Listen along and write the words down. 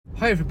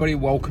Hi everybody,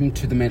 welcome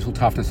to the Mental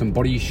Toughness and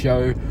Body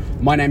Show.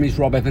 My name is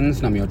Rob Evans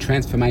and I'm your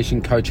transformation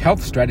coach,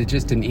 health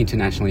strategist and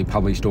internationally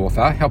published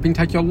author, helping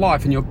take your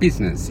life and your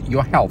business,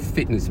 your health,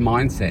 fitness,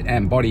 mindset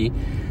and body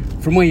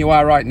from where you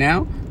are right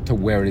now to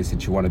where it is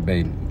that you want to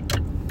be.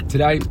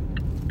 Today,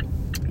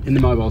 in the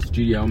mobile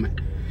studio, I'm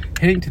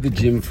heading to the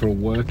gym for a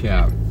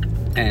workout,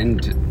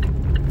 and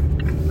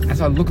as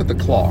I look at the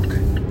clock,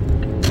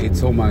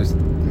 it's almost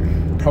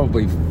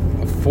probably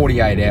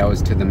 48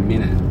 hours to the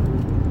minute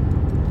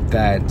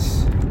that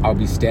I'll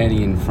be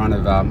standing in front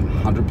of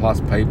 100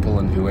 plus people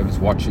and whoever's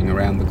watching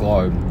around the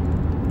globe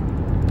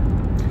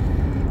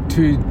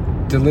to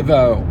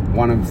deliver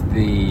one of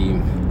the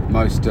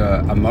most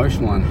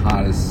emotional and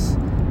hardest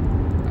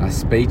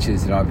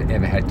speeches that I've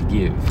ever had to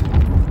give.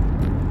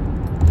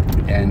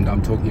 And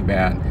I'm talking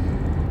about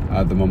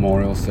the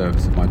memorial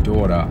service of my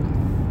daughter.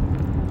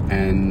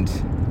 And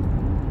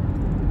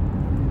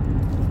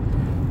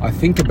I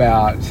think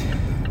about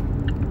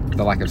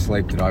the lack of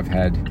sleep that I've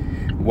had.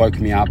 Woke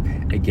me up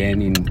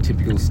again in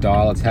typical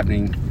style. It's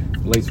happening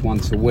at least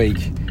once a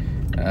week.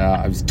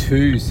 I was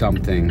 2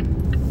 something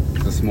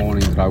this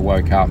morning that I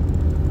woke up,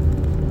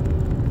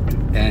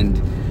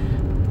 and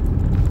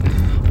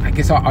I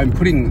guess I'm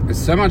putting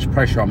so much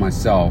pressure on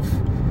myself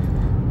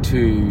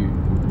to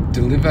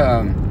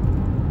deliver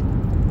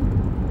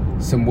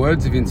some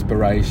words of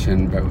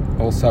inspiration, but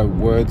also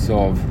words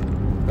of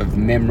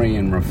memory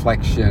and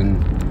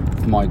reflection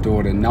for my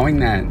daughter, knowing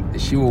that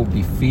she will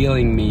be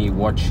feeling me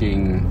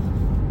watching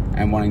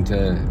and wanting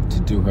to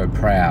do her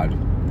proud.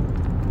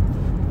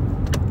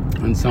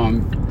 And so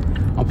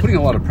I'm putting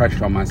a lot of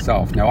pressure on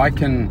myself. Now I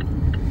can,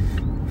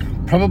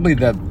 probably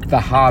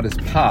the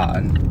hardest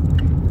part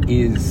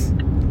is,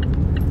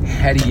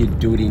 how do you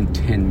do it in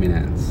 10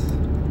 minutes?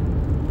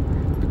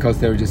 Because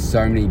there are just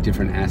so many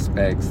different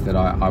aspects that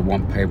I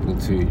want people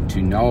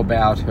to know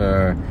about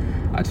her,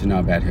 to know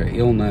about her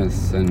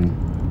illness and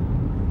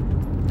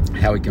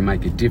how we can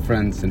make a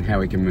difference and how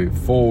we can move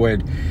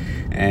forward.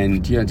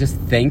 And, just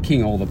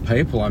thanking all the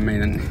people. I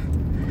mean,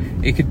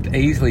 it could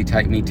easily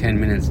take me 10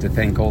 minutes to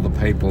thank all the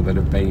people that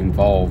have been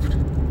involved.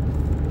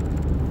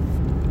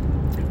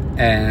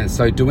 And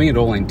so doing it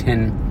all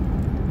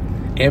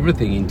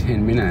everything in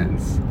 10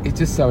 minutes, it's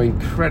just so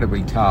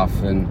incredibly tough.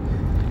 And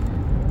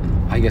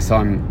I guess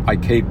I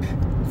keep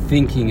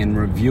thinking and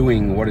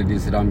reviewing what it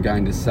is that I'm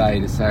going to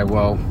say,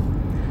 well,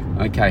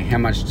 okay, how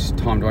much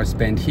time do I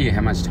spend here?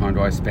 How much time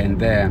do I spend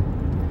there?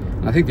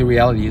 I think the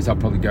reality is I'll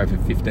probably go for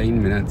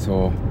 15 minutes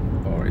or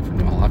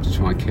even I'll have to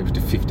try and keep it to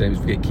 15 if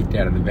we get kicked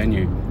out of the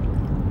venue.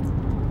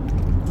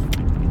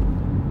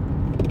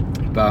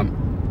 But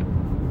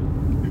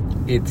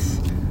it's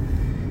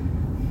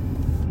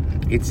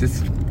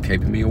just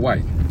keeping me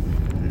awake.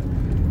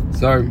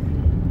 So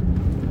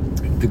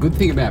the good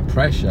thing about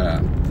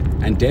pressure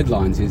and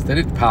deadlines is that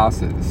it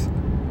passes.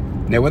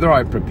 Now whether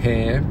I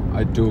prepare,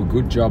 I do a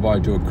good job, I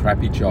do a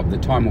crappy job, the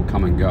time will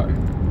come and go.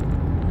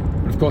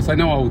 Of course, I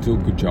know I will do a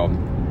good job.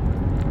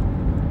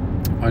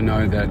 I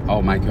know that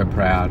I'll make her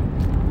proud.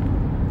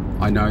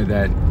 I know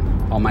that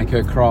I'll make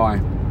her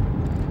cry.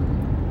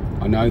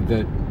 I know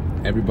that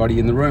everybody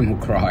in the room will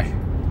cry.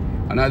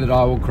 I know that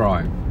I will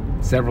cry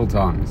several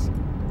times.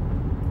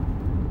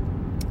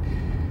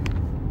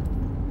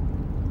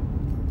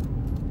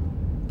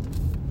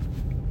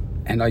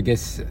 And I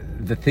guess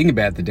the thing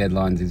about the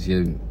deadlines is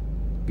you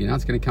know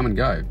it's going to come and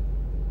go.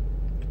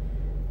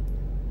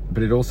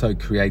 But it also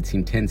creates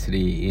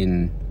intensity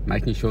in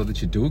making sure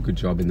that you do a good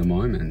job in the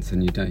moments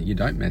and you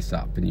don't mess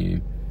up, and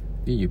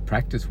you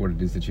practice what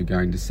it is that you're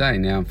going to say.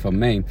 Now, for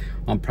me,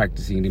 I'm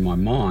practicing it in my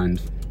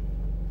mind.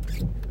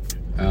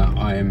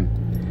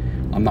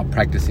 I'm not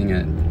practicing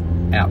it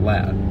out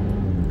loud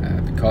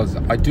because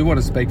I do want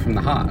to speak from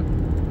the heart.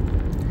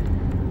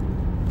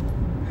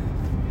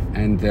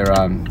 And there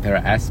are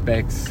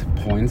aspects,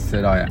 points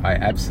that I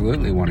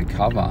absolutely want to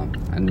cover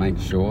and make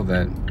sure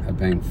that are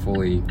being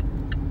fully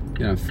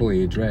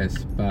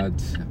addressed, but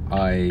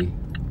I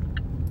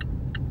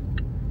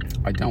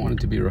don't want it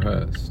to be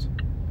rehearsed.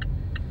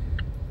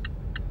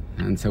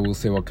 And so we'll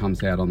see what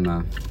comes out on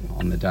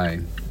the day.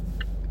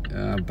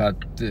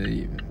 But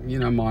I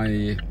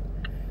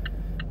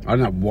don't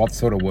know what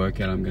sort of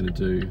workout I'm going to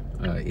do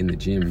in the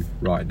gym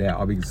right now.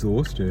 I'm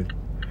exhausted.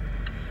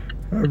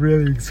 I'm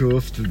really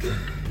exhausted.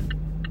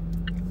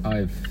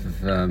 I've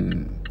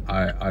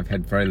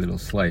had very little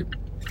sleep,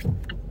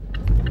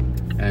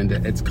 and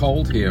it's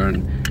cold here,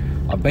 and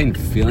I've been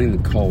feeling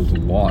the cold a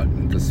lot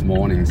this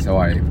morning, so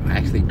I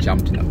actually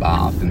jumped in the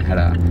bath and had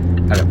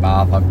a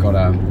bath. I've got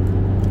a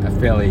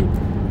fairly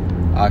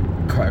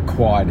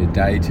quieter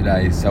day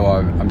today, so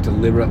I'm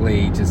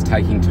deliberately just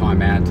taking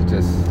time out to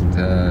just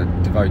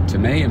devote to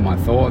me and my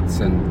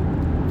thoughts, and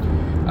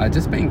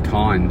just being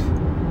kind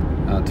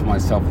to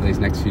myself for these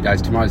next few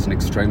days. Tomorrow's an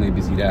extremely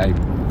busy day.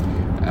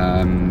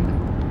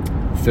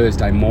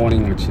 Thursday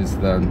morning, which is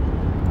the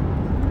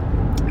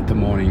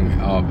morning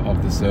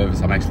of the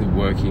service, I'm actually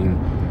working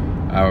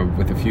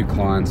with a few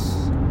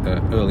clients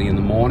early in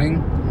the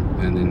morning,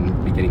 and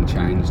then be getting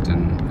changed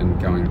and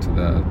going to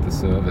the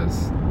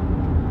service.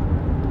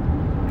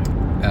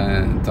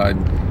 and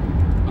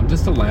I'm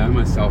just allowing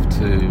myself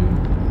to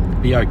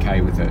be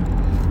okay with it,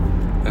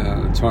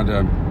 trying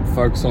to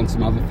focus on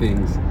some other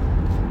things,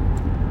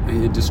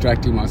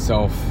 distracting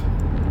myself,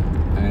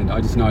 and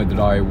I just know that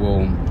I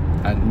will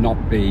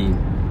not be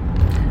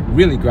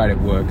really great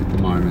at work at the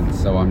moment,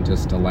 so I'm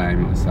just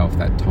allowing myself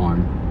that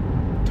time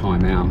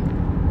out.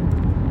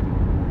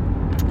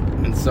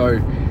 And so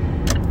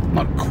I'm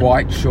not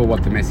quite sure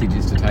what the message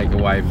is to take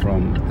away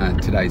from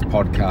today's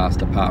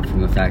podcast, apart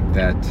from the fact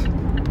that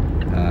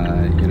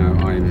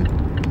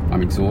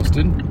I'm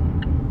exhausted.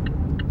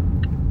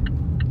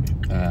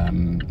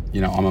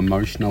 I'm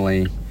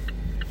emotionally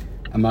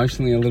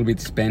a little bit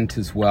spent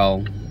as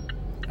well.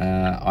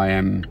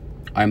 I'm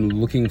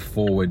looking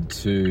forward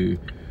to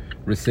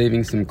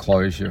receiving some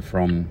closure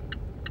from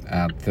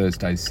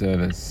Thursday's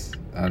service.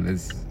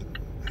 There's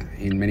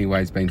in many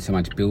ways been so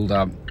much build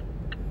up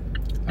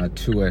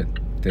to it.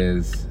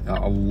 There's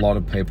a lot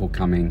of people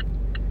coming.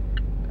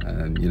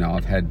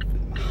 I've had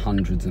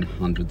hundreds and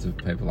hundreds of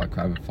people, like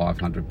over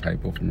 500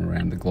 people from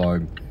around the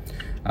globe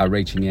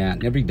reaching out,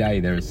 and every day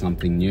there is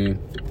something new.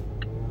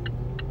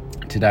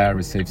 Today I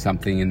received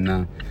something in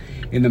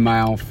the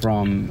mail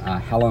from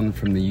Helen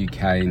from the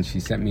UK, and she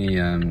sent me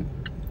a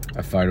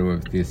photo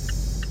of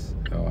this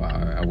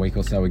a week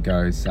or so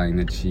ago, saying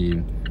that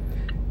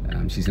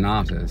she's an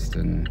artist,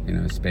 and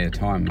spare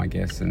time, I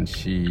guess, and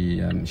she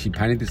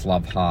painted this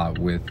love heart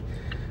with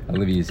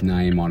Olivia's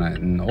name on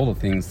it and all the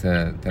things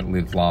that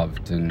Liv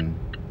loved, and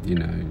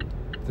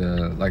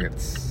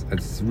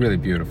it's really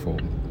beautiful.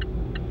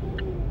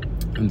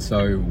 And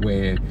so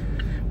we're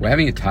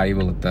having a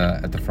table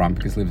at the front,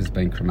 because Liv has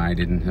been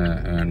cremated and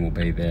her urn will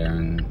be there,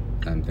 and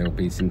there'll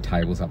be some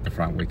tables up the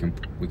front. We can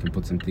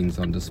put some things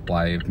on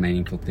display of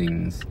meaningful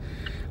things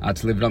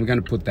to Liv. I'm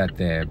going to put that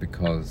there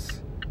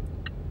because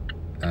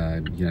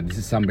this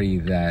is somebody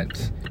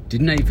that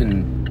didn't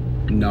even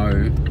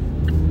know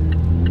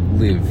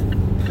Liv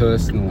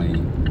personally,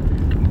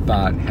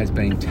 but has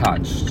been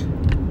touched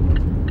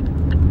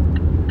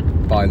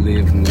by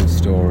Liv and Liv's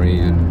story,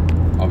 and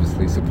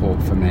obviously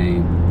support for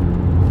me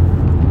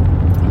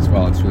as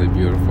well. It's really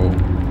beautiful.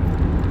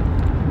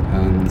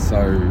 And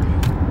so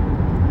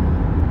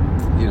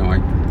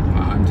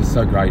I'm just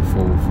so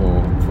grateful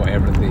for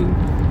everything.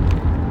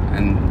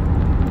 And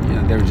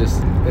there are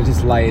just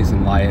layers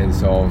and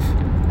layers of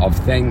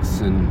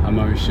thanks and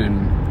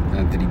emotion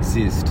that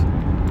exist.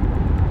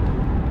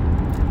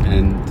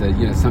 And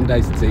some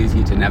days it's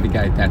easier to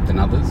navigate that than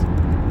others.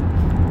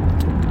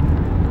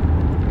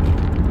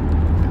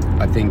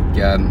 I think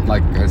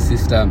like her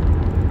sister,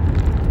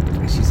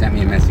 she sent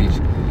me a message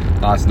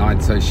last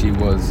night. So she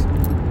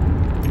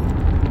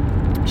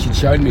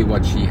showed me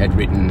what she had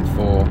written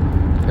for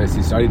her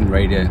sister. I didn't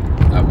read it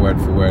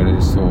word for word. I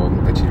just saw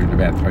that she'd written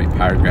about 3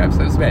 paragraphs.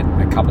 So it's about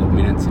a couple of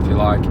minutes, if you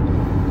like.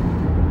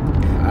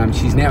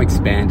 She's now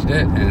expanded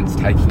it, and it's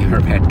taking her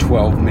about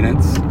 12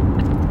 minutes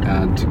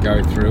to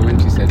go through.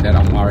 And she said that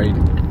I'm worried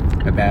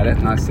about it.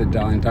 And I said,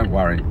 darling, don't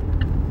worry.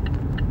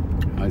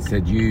 I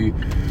said, you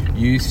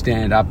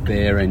stand up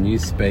there and you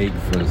speak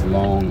for as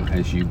long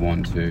as you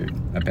want to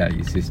about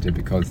your sister,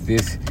 because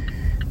this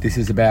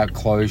is about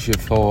closure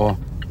for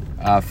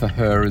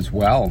her as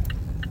well,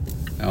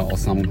 or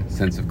some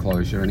sense of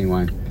closure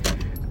anyway.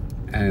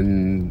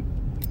 And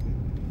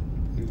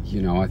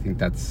I think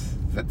that's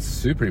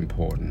super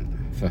important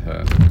for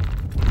her.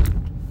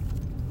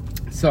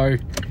 So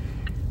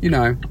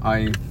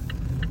I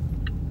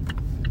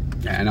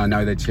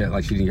know that she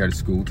didn't go to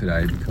school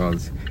today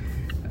because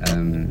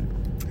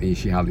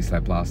she hardly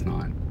slept last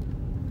night,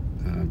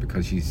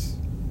 because she's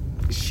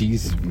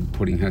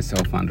putting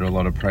herself under a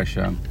lot of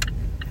pressure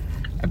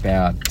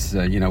about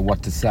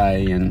what to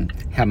say and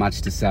how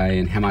much to say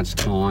and how much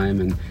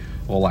time and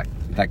all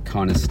that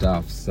kind of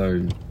stuff.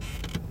 So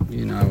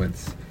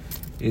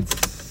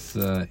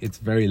it's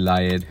very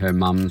layered. Her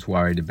mum's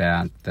worried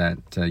about that.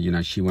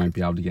 She won't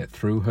be able to get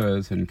through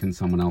hers, and can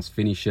someone else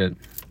finish it?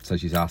 So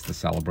she's asked the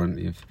celebrant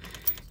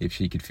if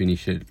she could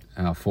finish it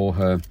for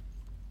her,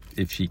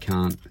 if she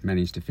can't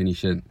manage to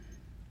finish it.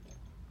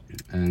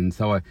 And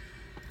so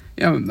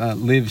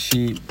Liv,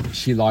 she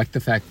liked the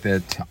fact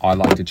that I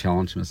like to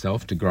challenge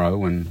myself to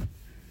grow, and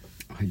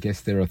I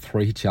guess there are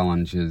 3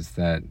 challenges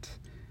that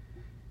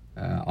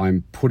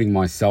I'm putting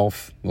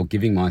myself, or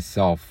giving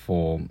myself,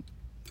 for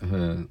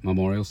her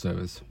memorial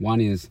service. One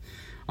is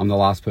I'm the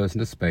last person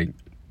to speak,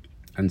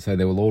 and so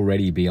there will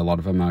already be a lot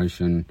of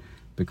emotion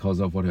because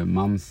of what her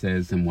mum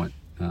says and what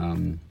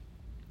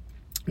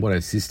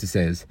her sister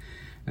says,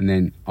 and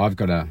then I've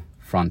got to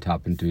front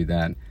up and do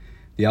that.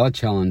 The other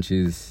challenge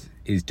is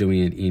doing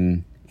it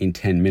in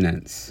 10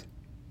 minutes.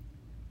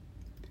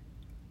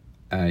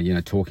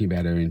 Talking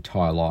about her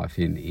entire life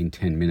in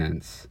 10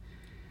 minutes.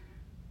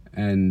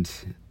 And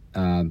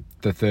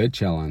the third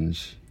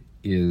challenge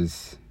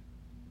is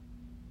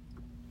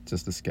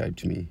just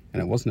escaped me,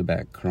 and it wasn't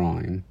about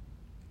crying.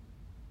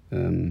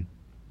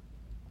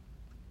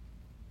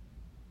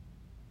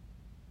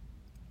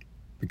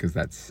 Because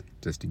that's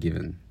just a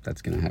given.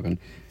 That's going to happen.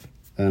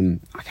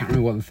 I can't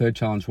remember what the third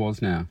challenge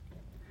was now.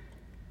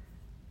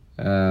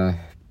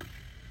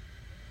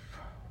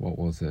 what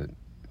was it?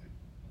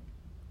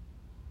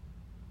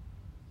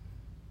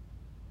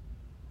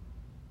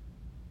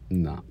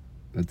 No,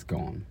 it's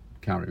gone.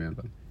 Can't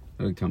remember.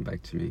 It'll come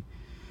back to me.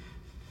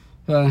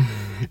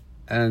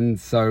 And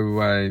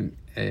so,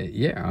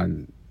 yeah,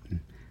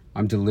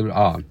 I'm deliberate.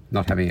 Oh,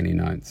 not having any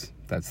notes.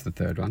 That's the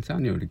third one. So I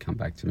knew it would come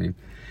back to me.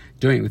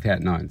 Doing it without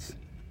notes.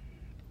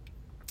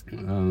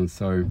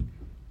 So,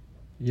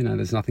 you know,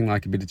 there's nothing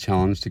like a bit of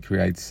challenge to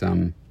create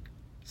some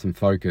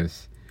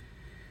focus.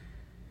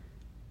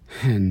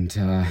 And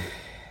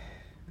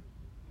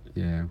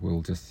yeah,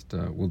 we'll just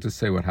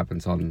see what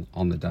happens on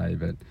the day.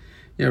 But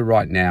you know,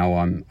 right now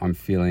I'm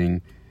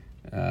feeling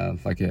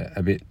like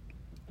a bit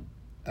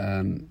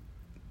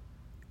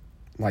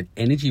like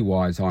energy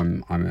wise,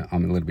 I'm a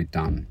little bit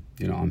done.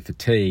 You know, I'm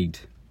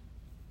fatigued.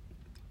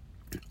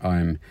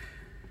 I'm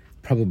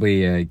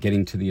probably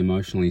getting to the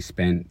emotionally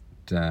spent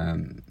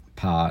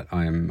part.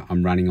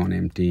 I'm running on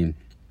empty.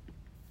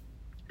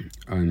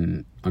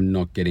 I'm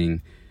not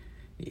getting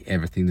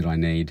everything that I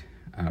need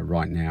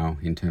right now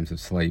in terms of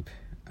sleep.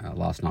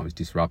 Last night was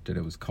disrupted.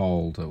 It was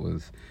cold. It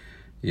was,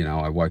 you know,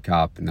 I woke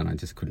up and then I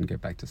just couldn't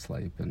get back to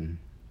sleep. And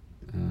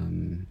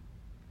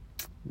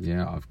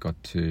yeah, I've got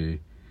to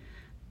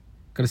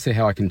see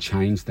how I can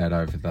change that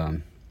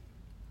over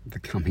the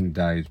coming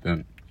days.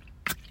 But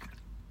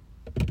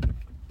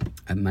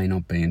it may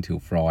not be until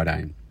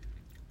Friday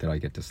that I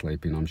get to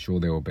sleep in. I'm sure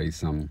there will be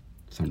some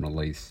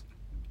release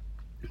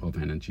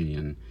of energy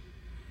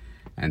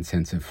and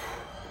sense of,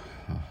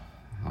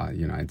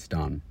 you know, it's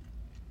done.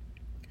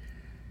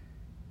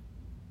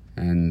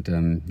 And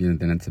you know,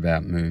 then it's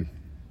about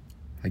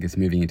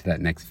moving into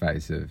that next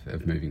phase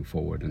of moving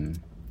forward and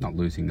not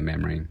losing the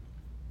memory.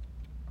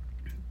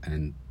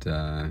 And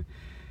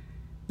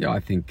yeah, I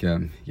think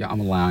I'm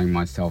allowing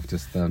myself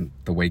just the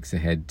weeks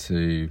ahead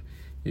to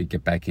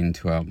get back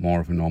into a more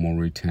of a normal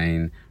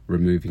routine,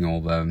 removing all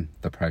the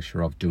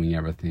pressure of doing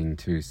everything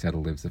to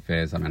settle Liv's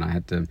affairs. I mean, I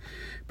had to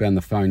be on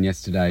the phone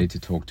yesterday to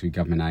talk to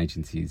government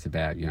agencies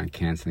about, you know,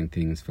 cancelling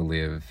things for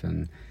Liv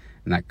and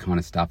that kind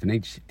of stuff. And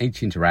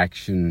each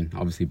interaction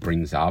obviously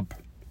brings up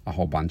a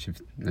whole bunch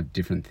of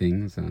different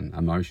things and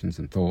emotions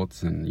and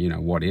thoughts and, you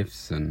know, what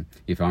ifs and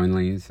if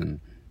onlys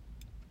and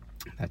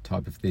that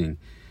type of thing.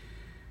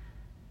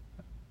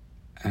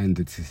 And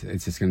it's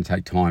just going to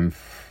take time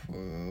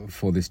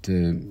for this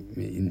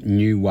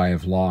new way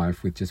of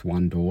life with just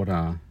one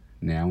daughter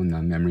now in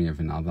the memory of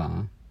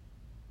another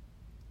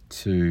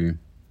to,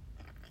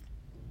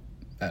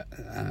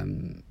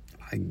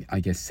 I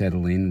guess,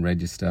 settle in,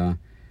 register,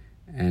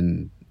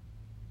 and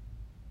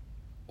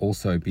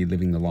also be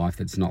living the life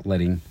that's not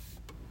letting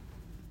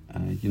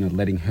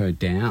her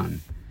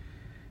down.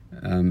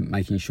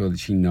 Making sure that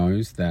she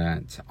knows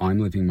that I'm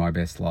living my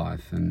best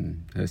life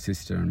and her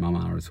sister and mum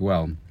are as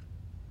well.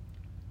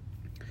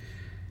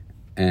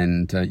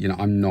 And, you know,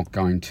 I'm not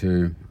going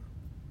to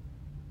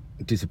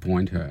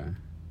disappoint her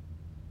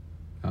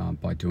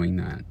by doing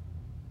that.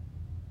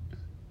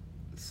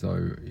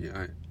 So, you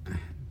know,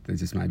 there's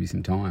just maybe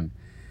some time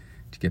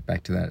to get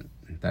back to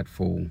that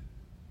full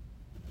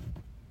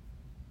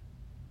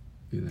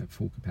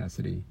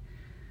capacity.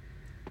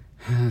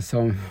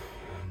 So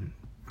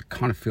I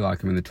kind of feel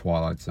like I'm in the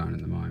twilight zone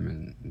at the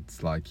moment.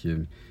 It's like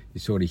you're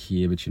sort of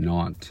here, but you're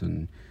not,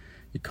 and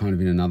you're kind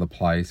of in another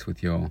place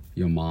with your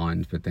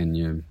mind, but then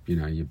you're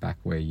back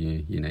where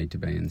you need to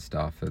be and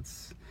stuff.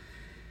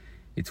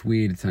 It's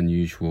weird, it's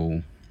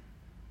unusual,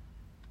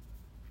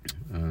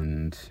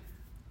 and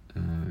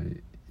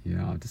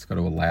yeah, I've just got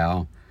to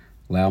allow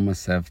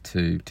myself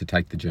to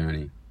take the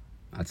journey.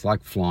 It's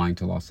like flying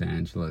to Los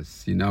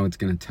Angeles. You know it's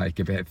going to take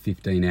about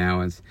 15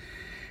 hours,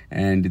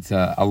 and it's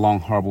a long,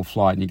 horrible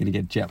flight, and you're going to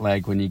get jet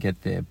lag when you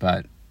get there,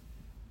 but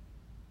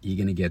you're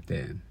going to get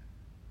there.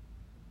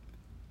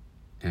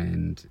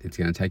 And it's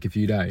going to take a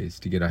few days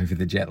to get over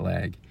the jet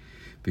lag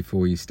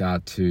before you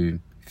start to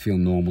feel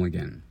normal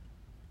again.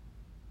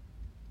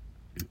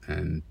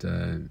 And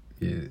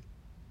yeah,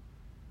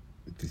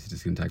 this is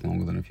just going to take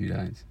longer than a few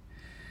days.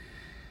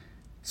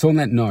 So on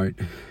that note,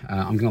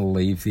 I'm going to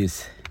leave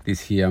this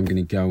here. I'm going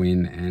to go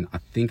in, and I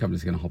think I'm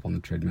just going to hop on the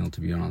treadmill,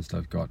 to be honest.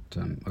 I've got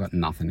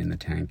nothing in the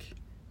tank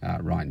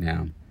right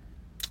now.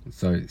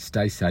 So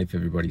stay safe,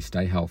 everybody.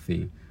 Stay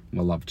healthy.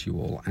 My love to you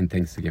all. And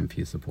thanks again for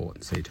your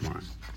support. See you tomorrow.